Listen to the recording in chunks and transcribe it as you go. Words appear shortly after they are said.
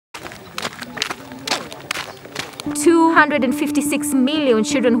256 million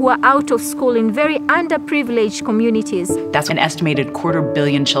children who are out of school in very underprivileged communities. That's an estimated 250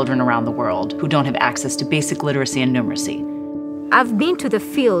 million children around the world who don't have access to basic literacy and numeracy. I've been to the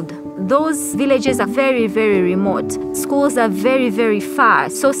field. Those villages are very, very remote. Schools are very, very far.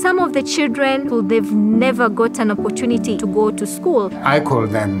 So some of the children, they've never got an opportunity to go to school. I call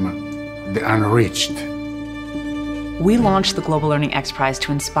them the unreached. We launched the Global Learning XPRIZE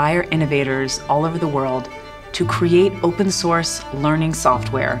to inspire innovators all over the world to create open source learning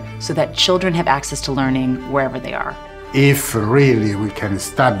software so that children have access to learning wherever they are. If really we can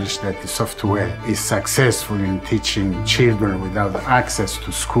establish that the software is successful in teaching children without access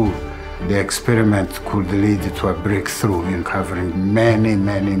to school, the experiment could lead to a breakthrough in covering many,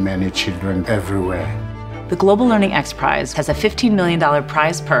 many, many children everywhere. The Global Learning XPRIZE has a $15 million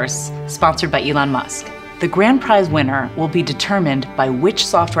prize purse sponsored by Elon Musk. The grand prize winner will be determined by which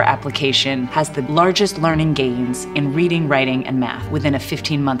software application has the largest learning gains in reading, writing, and math within a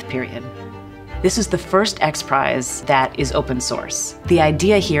 15-month period. This is the first XPRIZE that is open source. The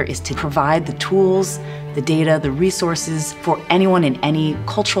idea here is to provide the tools, the data, the resources for anyone in any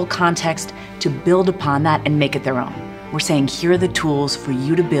cultural context to build upon that and make it their own. We're saying here are the tools for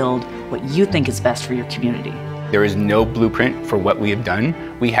you to build what you think is best for your community. There is no blueprint for what we have done.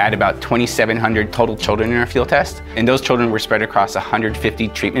 We had about 2,700 total children in our field test, and those children were spread across 150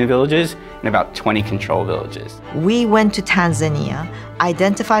 treatment villages and about 20 control villages. We went to Tanzania,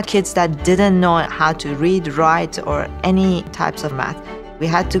 identified kids that didn't know how to read, write, or any types of math. We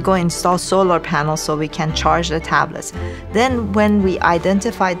had to go install solar panels so we can charge the tablets. Then when we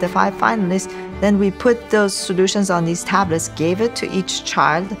identified the 5 finalists, then we put those solutions on these tablets, gave it to each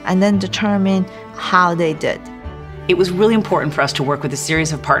child, and then determined how they did. It was really important for us to work with a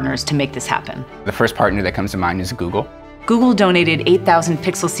series of partners to make this happen. The first partner that comes to mind is Google. Google donated 8,000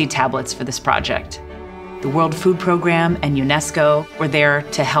 Pixel C tablets for this project. The World Food Program and UNESCO were there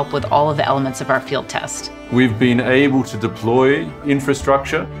to help with all of the elements of our field test. We've been able to deploy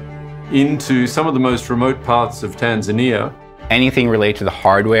infrastructure into some of the most remote parts of Tanzania. Anything related to the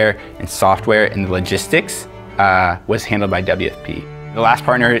hardware and software and the logistics was handled by WFP. The last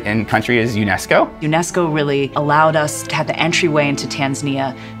partner in country is UNESCO. UNESCO really allowed us to have the entryway into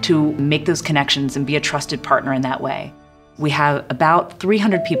Tanzania to make those connections and be a trusted partner in that way. We have about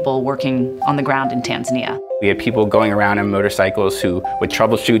 300 people working on the ground in Tanzania. We had people going around on motorcycles who would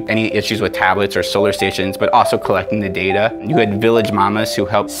troubleshoot any issues with tablets or solar stations, but also collecting the data. You had village mamas who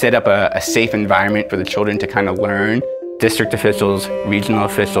helped set up a safe environment for the children to kind of learn. District officials, regional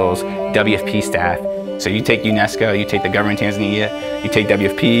officials, WFP staff. So you take UNESCO, you take the government of Tanzania, you take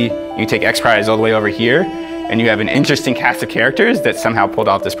WFP, you take XPRIZE all the way over here, and you have an interesting cast of characters that somehow pulled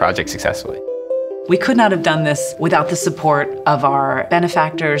off this project successfully. We could not have done this without the support of our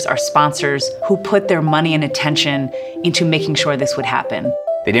benefactors, our sponsors, who put their money and attention into making sure this would happen.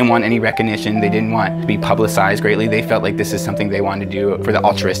 They didn't want any recognition, they didn't want to be publicized greatly. They felt like this is something they wanted to do for the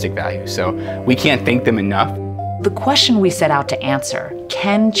altruistic value. So we can't thank them enough. The question we set out to answer,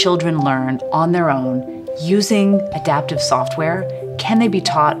 can children learn on their own using adaptive software? Can they be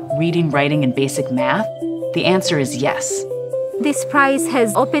taught reading, writing, and basic math? The answer is yes. This prize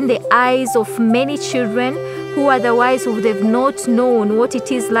has opened the eyes of many children who otherwise would have not known what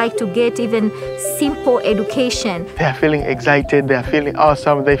it is like to get even simple education. They are feeling excited, they are feeling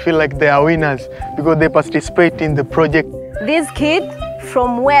awesome, they feel like they are winners because they participate in the project. These kids,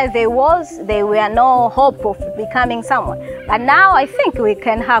 from where they were no hope of becoming someone. But now I think we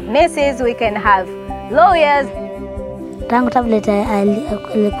can have nurses, we can have lawyers. Tangu tablet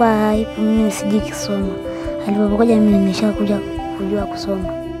alikuwa mimi sijui kusoma. Alipokuja mimi nimeshakuja kujua kusoma.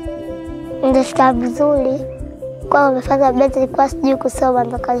 Ndasikia vizuri kwa wamefanya beta ilikuwa sijui kusoma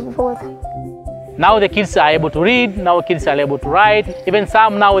mpaka nilipoanza. Now the kids are able to read, now kids are able to write. Even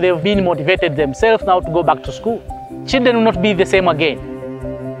some now they've been motivated themselves now to go back to school. Children will not be the same again.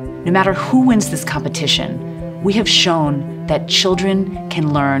 No matter who wins this competition, we have shown that children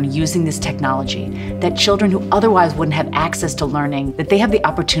can learn using this technology, that children who otherwise wouldn't have access to learning, that they have the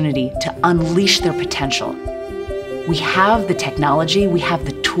opportunity to unleash their potential. We have the technology, we have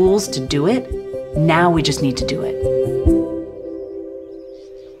the tools to do it. Now we just need to do it.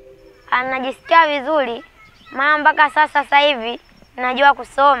 Najisikia vizuri, maana mpaka sasa hivi najua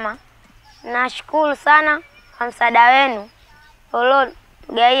kusoma. Nashukuru sana kwa msaada wenu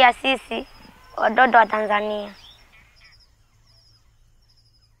uliotugaia sisi watoto wa Tanzania.